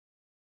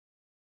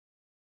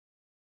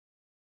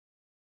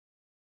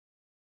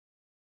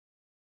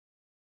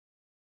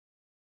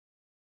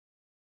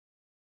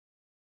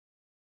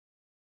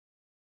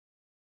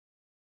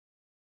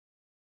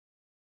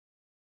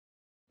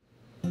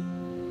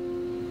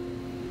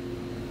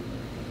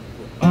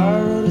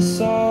I wrote a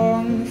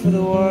song for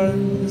the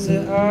ones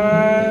that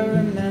I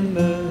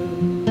remember.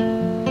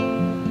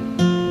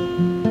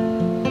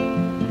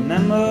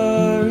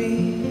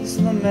 Memories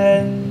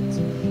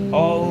lament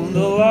all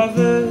the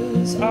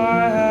lovers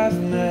I have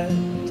met.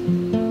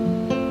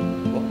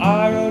 Well,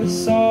 I wrote a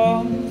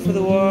song for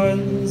the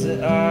ones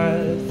that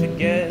I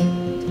forget.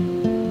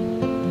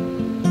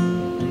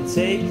 And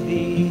take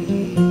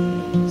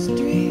these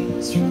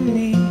dreams from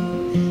me.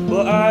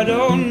 Well, I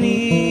don't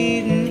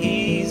need an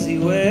easy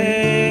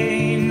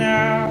way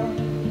now.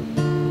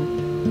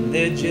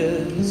 They're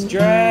just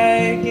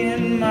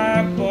dragging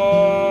my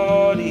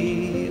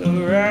body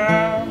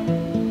around.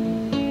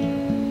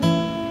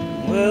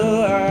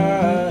 Well,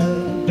 I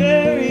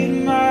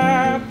buried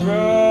my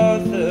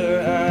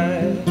brother,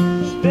 I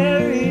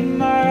buried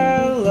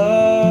my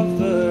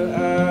lover,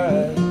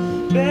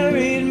 I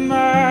buried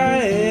my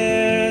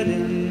head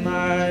in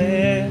my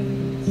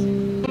hands.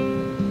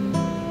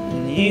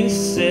 And you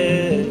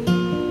said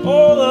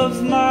all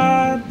of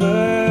my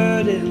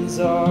burdens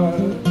are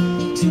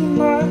too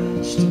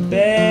much to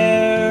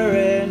bear,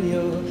 and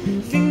your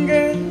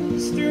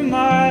fingers through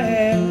my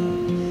hair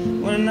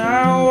when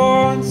I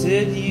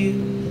wanted you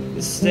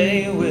to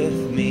stay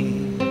with me.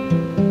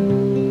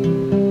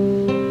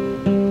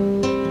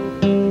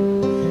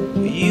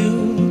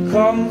 You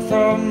come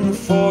from the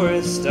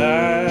forest,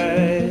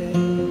 I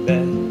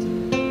bet,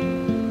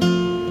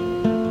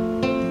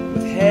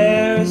 with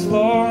hair as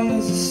long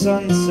as the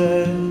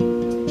sunset.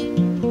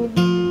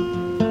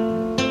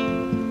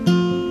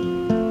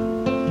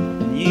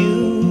 And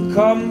you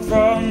come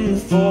from the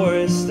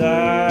forest,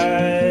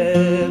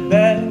 I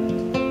bet,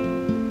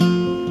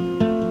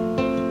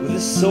 with a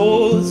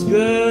soul as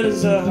good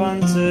as a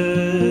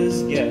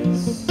hunter's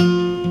guess.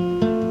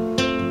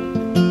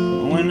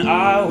 When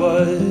I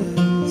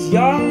was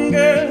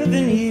younger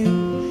than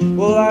you,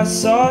 well, I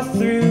saw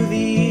through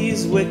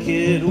these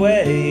wicked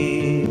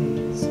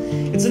ways.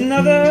 It's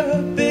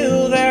another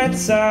bill that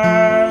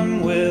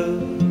time will